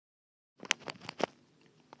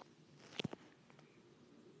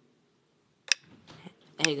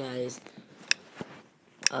Hey guys,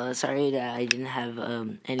 sorry that I didn't have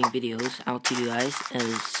any videos out to you guys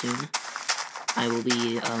as soon. I will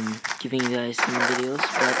be giving you guys some videos,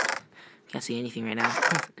 but can't see anything right now.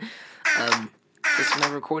 Just my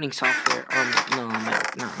recording software, no,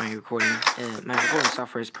 not my recording. My recording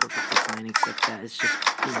software is perfectly fine, except that it's just,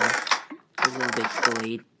 you know, a little bit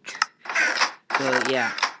delayed. So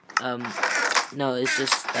yeah, no, it's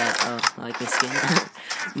just that, I like my skin.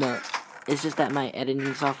 No, it's just that my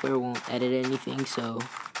editing software won't edit anything, so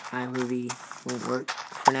I really won't work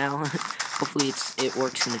for now. Hopefully it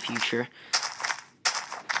works in the future.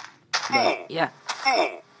 But yeah,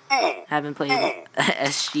 haven't played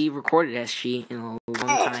recorded SG in a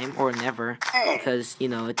long time, or never, because, you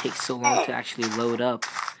know, it takes so long to actually load up.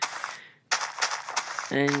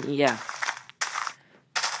 And yeah,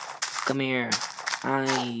 come here.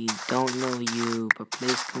 I don't know you, but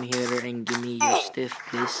please come here and give me your stiff,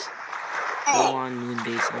 please. Go on,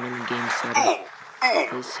 Moonbase. I'm in the game setup.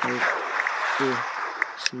 Please help. Ooh,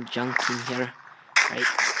 some junk in here. Right.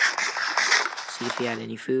 See if he had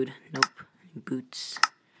any food. Nope. Boots.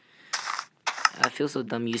 I feel so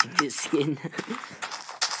dumb using this skin.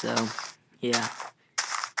 So, yeah.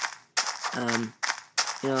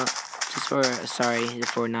 You know, sorry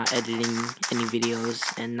for not editing any videos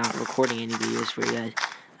and not recording any videos for you guys.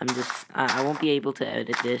 I won't be able to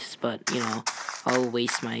edit this, but, you know, I'll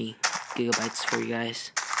waste my gigabytes for you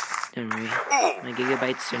guys. Don't worry. My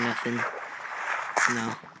gigabytes are nothing.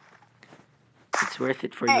 No. It's worth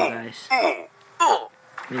it for you guys. Give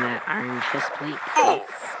me that iron chest plate. Yes.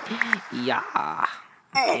 Yeah.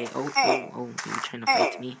 Okay. Oh. You're trying to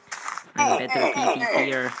fight me. I'm better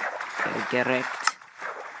PvPer. Get wrecked.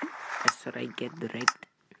 That's right. Get wrecked.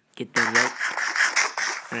 Get the wreck.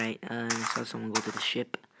 Alright. I saw someone go to the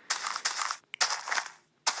ship.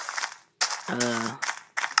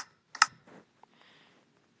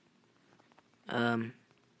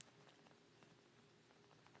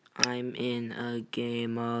 I'm in a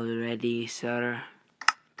game already, sir.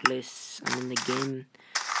 Please, I'm in the game.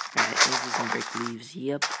 Alright, I think we can break leaves.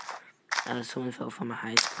 Yep. Someone fell from a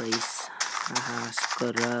highest place. Haha,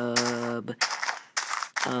 scrub.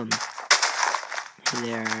 Hey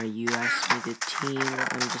there, you asked me to team.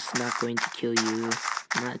 I'm just not going to kill you.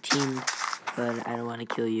 I'm not teamed, but I don't want to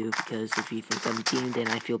kill you because if you think I'm teamed, then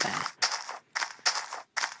I feel bad.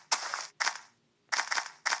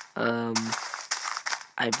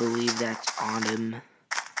 I believe that's Autumn.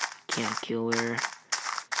 Can't kill her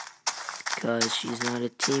because she's not a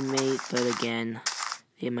teammate, but again,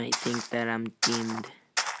 they might think that I'm teamed.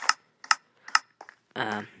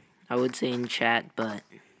 I would say in chat, but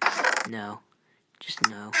no. Just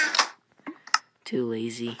no. Too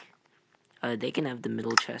lazy. They can have the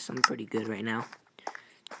middle chest. I'm pretty good right now.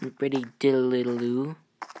 I'm pretty diddle-diddle-oo.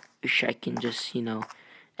 Wish I can just, you know,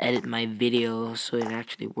 edit my video so it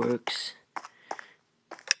actually works.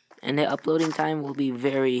 And the uploading time will be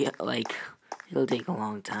very, like, it'll take a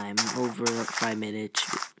long time. Over 5 minutes.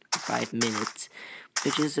 5 minutes.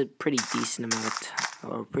 Which is a pretty decent amount of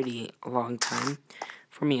time. Or a pretty long time.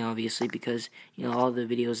 For me, obviously, because, you know, all the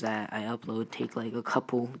videos that I upload take, like, a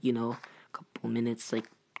couple, you know, couple minutes, like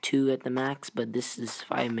 2 at the max, but this is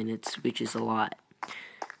 5 minutes, which is a lot.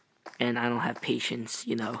 And I don't have patience,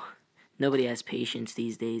 you know. Nobody has patience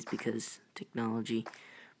these days because technology.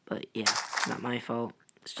 But yeah, it's not my fault.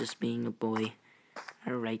 It's just being a boy.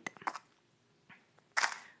 Alright.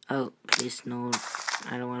 Oh, please no.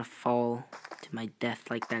 I don't want to fall to my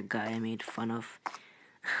death like that guy I made fun of.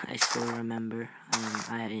 I still remember.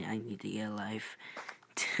 I need to get a life.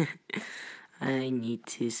 I need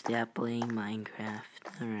to stop playing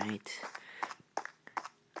Minecraft. Alright.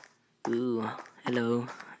 Ooh, hello.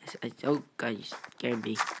 Oh, God, you scared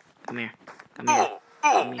me. Come here. Come here.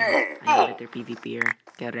 Come here. I'm a better PvPer.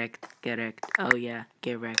 Get wrecked. Oh, yeah,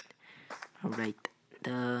 get wrecked. Alright.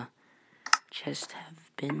 The chests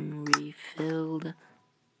have been refilled.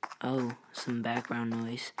 Oh, some background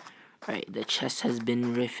noise. Alright, the chest has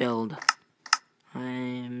been refilled.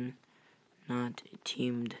 I'm not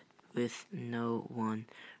teamed with no one.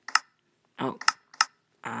 Oh,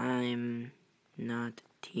 I'm not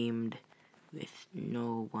teamed with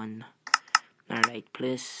no one. Alright,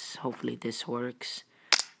 please, hopefully this works.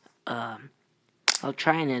 I'll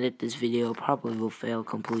try and edit this video. Probably will fail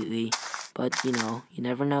completely, but you know, you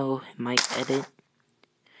never know. It might edit,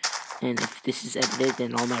 and if this is edited,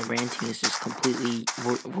 then all my ranting is just completely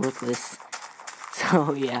worthless.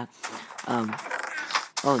 So yeah.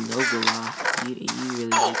 Oh no, Gula, you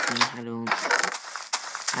really hate me.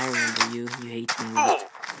 I remember you. You hate me a lot.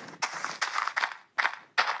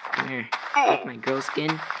 Come here. Like my girl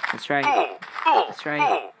skin. That's right.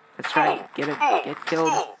 That's right. Get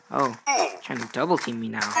killed. Oh, trying to double team me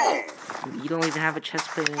now. You don't even have a chest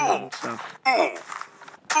plate and stuff.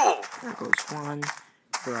 There goes one.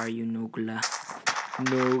 Where are you, Nogla?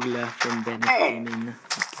 Nogla from Benefaming.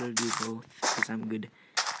 I killed you both because I'm good.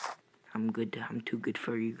 I'm too good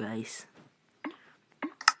for you guys.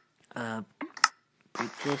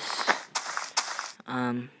 Break this.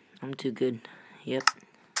 I'm too good. Yep.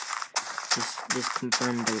 This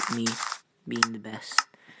confirmed about me being the best.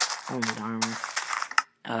 Only armor.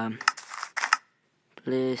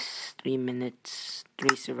 Please, 3 minutes,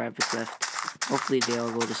 3 survivors left. Hopefully they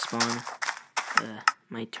all go to spawn.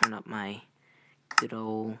 Might turn up my good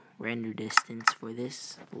old render distance for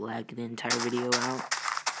this. Lag the entire video out.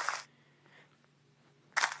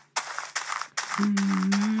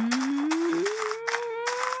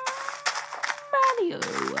 Mario.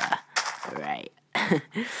 Right. I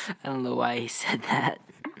don't know why I said that.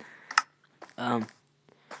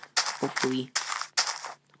 Hopefully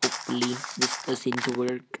this doesn't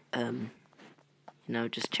work.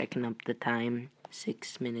 Just checking up the time.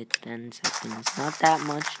 6 minutes, 10 seconds. Not that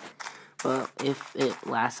much. But if it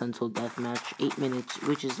lasts until deathmatch, 8 minutes,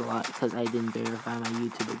 which is a lot because I didn't verify my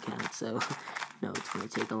YouTube account, so it's gonna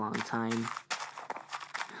take a long time.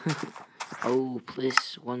 Oh,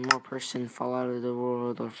 please, one more person fall out of the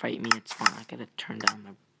world or fight me at spawn. I gotta turn down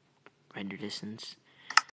my render distance.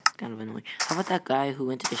 It's kind of annoying. How about that guy who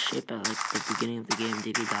went to the ship at the beginning of the game?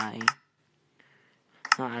 Did he die?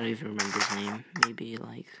 No, I don't even remember his name. Maybe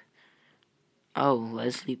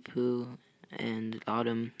Leslie Pooh and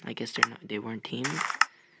Autumn. I guess they weren't teamed.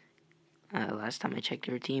 Last time I checked,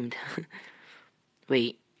 they were teamed.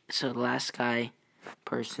 Wait, so the last guy,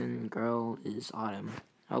 person, girl is Autumn.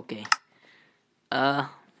 Okay.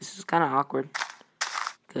 This is kind of awkward.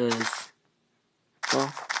 Cause,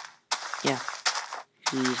 well, yeah.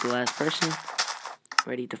 She's the last person.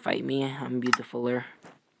 Ready to fight me. I'm beautifuler.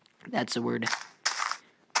 That's a word.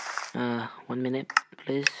 1 minute,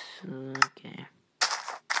 please. Okay.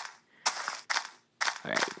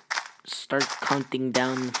 Alright. Start counting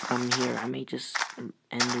down from here. I may just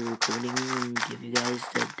end the recording and give you guys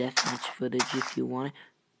the deathmatch footage if you want.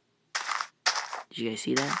 Did you guys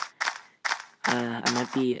see that? I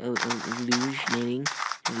might be illusioning.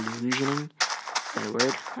 Illusioning? Is that a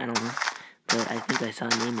word? I don't know. But I think I saw a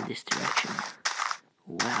name in this direction.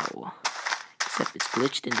 Wow. Except it's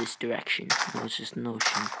glitched in this direction. No, it's just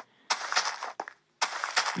Notion.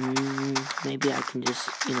 Maybe I can just,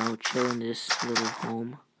 chill in this little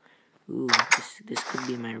home. Ooh, this could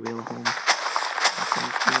be my real home.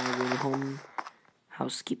 My real home.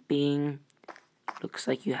 Housekeeping. Looks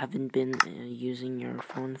like you haven't been using your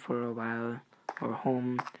phone for a while. Or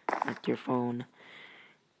home at your phone.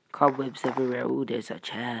 Cobwebs everywhere. Ooh, there's a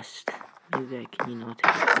chest. Maybe I can, take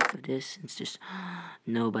a look of this. It's just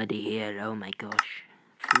nobody here. Oh my gosh.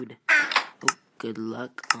 Food. Oh, good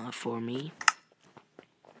luck for me.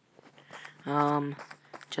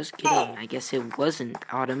 Just kidding. I guess it wasn't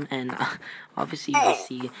Autumn, and obviously you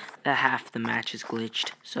see that half the match is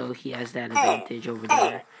glitched. So he has that advantage over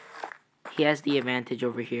there. He has the advantage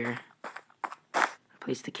over here.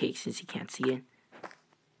 Place the cake since he can't see it.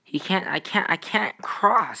 He can't. I can't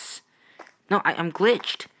cross. No, I'm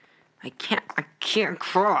glitched. I can't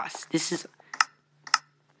cross. This is.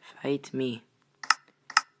 Fight me.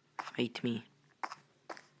 Fight me.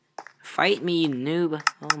 Fight me, noob.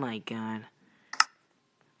 Oh my god.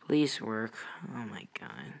 Please work. Oh my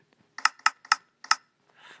god.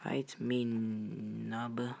 Fight me,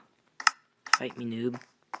 nub. Fight me, noob.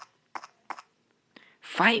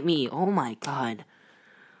 Fight me. Oh my god.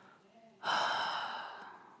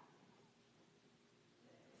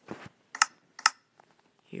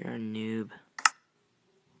 You're a noob.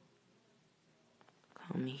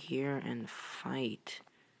 Come here and fight.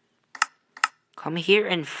 Come here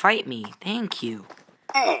and fight me. Thank you.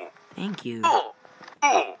 Thank you.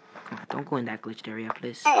 Come on, don't go in that glitched area,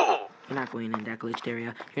 please. You're not going in that glitched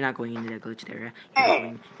area. You're not going into that glitched area.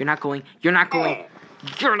 You're not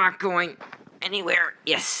going anywhere.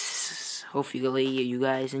 Yes. Hopefully you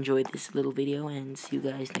guys enjoyed this little video and see you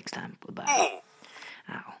guys next time. Bye-bye.